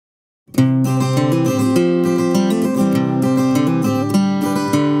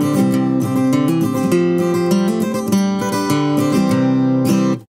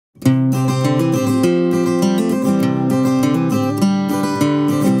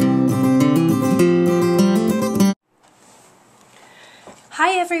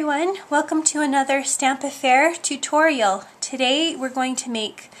everyone, welcome to another Stamp-a-Faire tutorial. Today we're going to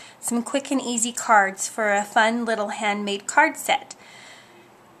make some quick and easy cards for a fun little handmade card set.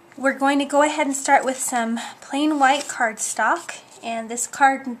 We're going to go ahead and start with some plain white cardstock, and this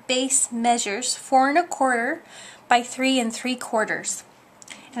card base measures 4 1/4 by 3 3/4.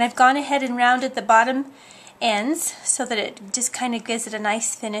 And I've gone ahead and rounded the bottom ends so that it just kind of gives it a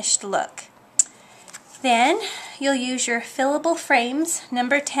nice finished look. Then you'll use your Fillable frames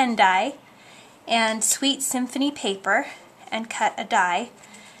number 10 die and Sweet Symphony paper and cut a die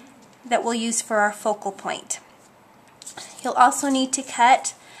that we'll use for our focal point. You'll also need to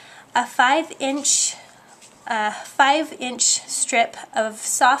cut a 5-inch strip of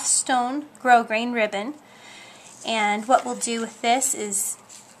soft stone grosgrain ribbon, and what we'll do with this is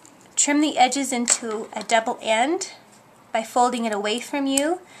trim the edges into a double end by folding it away from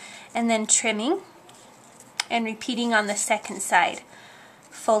you and then trimming and repeating on the second side.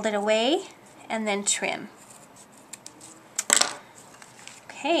 Fold it away and then trim.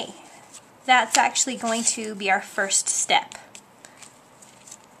 Okay, that's actually going to be our first step.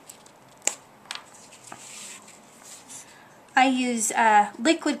 I use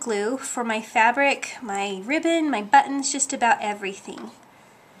liquid glue for my fabric, my ribbon, my buttons, just about everything.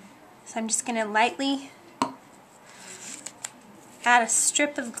 So I'm just going to lightly add a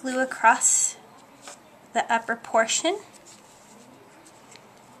strip of glue across the upper portion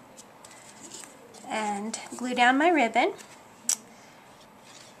and glue down my ribbon.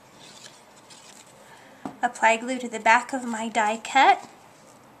 Apply glue to the back of my die cut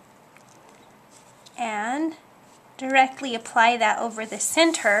and directly apply that over the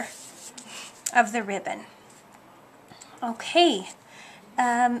center of the ribbon. Okay,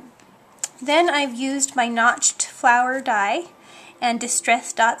 then I've used my notched flower die and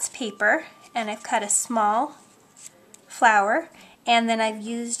Distress Dots paper, and I've cut a small flower, and then I've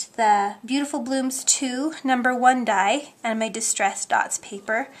used the Beautiful Blooms 2 number 1 die and my Distress Dots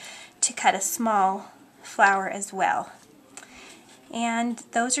paper to cut a small flower as well. And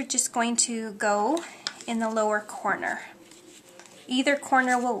those are just going to go in the lower corner. Either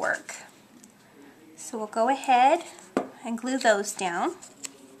corner will work. So we'll go ahead and glue those down.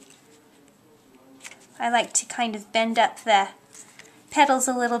 I like to kind of bend up the petals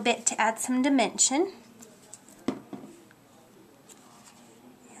a little bit to add some dimension.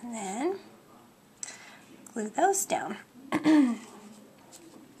 And then glue those down.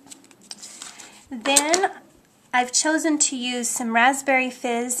 Then I've chosen to use some Raspberry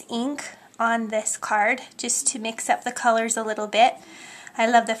Fizz ink on this card just to mix up the colors a little bit. I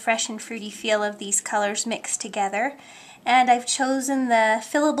love the fresh and fruity feel of these colors mixed together. And I've chosen the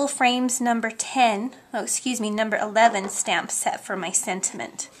Fillable Frames number 11 stamp set for my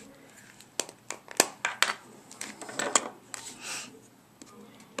sentiment.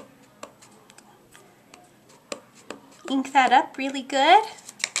 Ink that up really good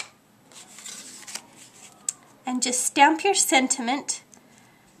and just stamp your sentiment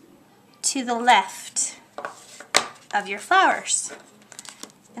to the left of your flowers.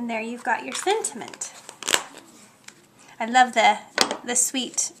 And there you've got your sentiment. I love the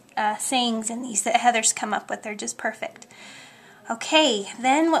sweet sayings in these that Heather's come up with. They're just perfect. Okay,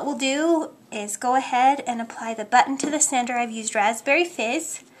 then what we'll do is go ahead and apply the button to the center. I've used Raspberry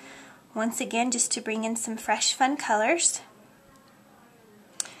Fizz, once again, just to bring in some fresh, fun colors.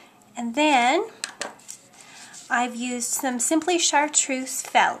 And then I've used some Simply Chartreuse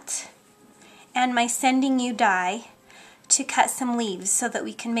felt and my Sending You die to cut some leaves so that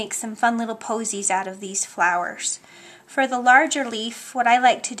we can make some fun little posies out of these flowers. For the larger leaf, what I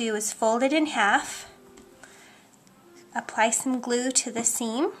like to do is fold it in half, apply some glue to the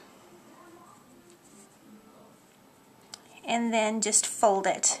seam, and then just fold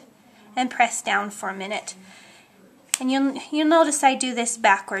it and press down for a minute. And you'll notice I do this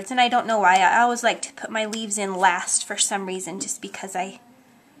backwards, and I don't know why. I always like to put my leaves in last for some reason, just because I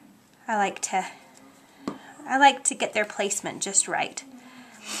like to get their placement just right.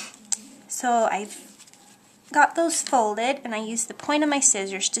 So I've got those folded, and I use the point of my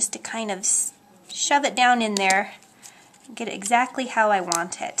scissors just to kind of shove it down in there and get it exactly how I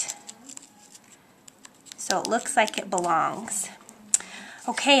want it, so it looks like it belongs.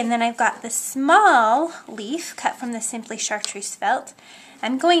 Okay, and then I've got the small leaf cut from the Simply Chartreuse felt.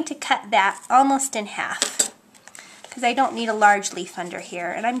 I'm going to cut that almost in half because I don't need a large leaf under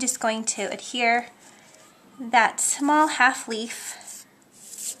here, and I'm just going to adhere that small half leaf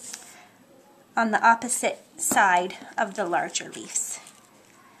on the opposite side of the larger leaves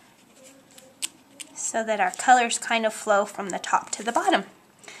so that our colors kind of flow from the top to the bottom.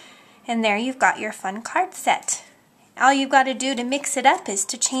 And there you've got your fun card set. all you've got to do to mix it up is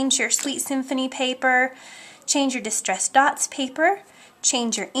to change your Sweet Symphony paper, change your Distress Dots paper,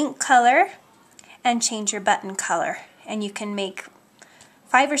 change your ink color, and change your button color. And you can make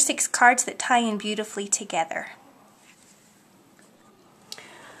 5 or 6 cards that tie in beautifully together.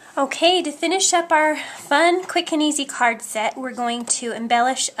 Okay, to finish up our fun, quick and easy card set, we're going to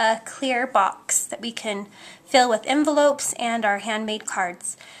embellish a clear box that we can fill with envelopes and our handmade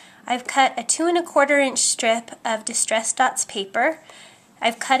cards. I've cut a 2 1/4 inch strip of Distress Dots paper.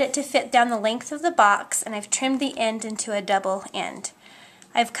 I've cut it to fit down the length of the box, and I've trimmed the end into a double end.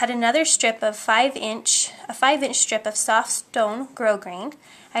 I've cut another strip of a 5 inch strip of soft stone grosgrain.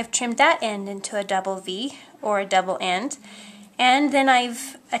 I've trimmed that end into a double V or a double end, and then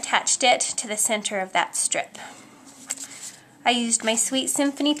I've attached it to the center of that strip. I used my Sweet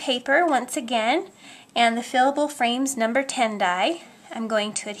Symphony paper once again and the Fillable Frames number 10 die. I'm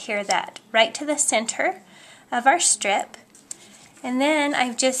going to adhere that right to the center of our strip. And then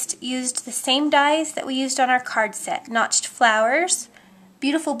I've just used the same dies that we used on our card set. Notched Flowers,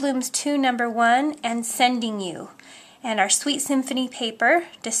 Beautiful Blooms 2 number 1, and Sending You. And our Sweet Symphony paper,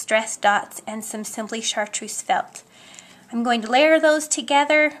 Distress Dots, and some Simply Chartreuse felt. I'm going to layer those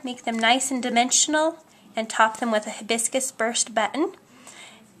together, make them nice and dimensional, and top them with a Hibiscus Burst button.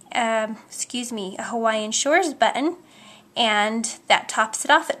 A Hawaiian Shores button. And that tops it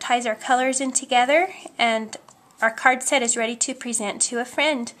off. It ties our colors in together, and our card set is ready to present to a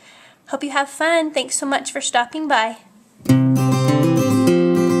friend. Hope you have fun. Thanks so much for stopping by.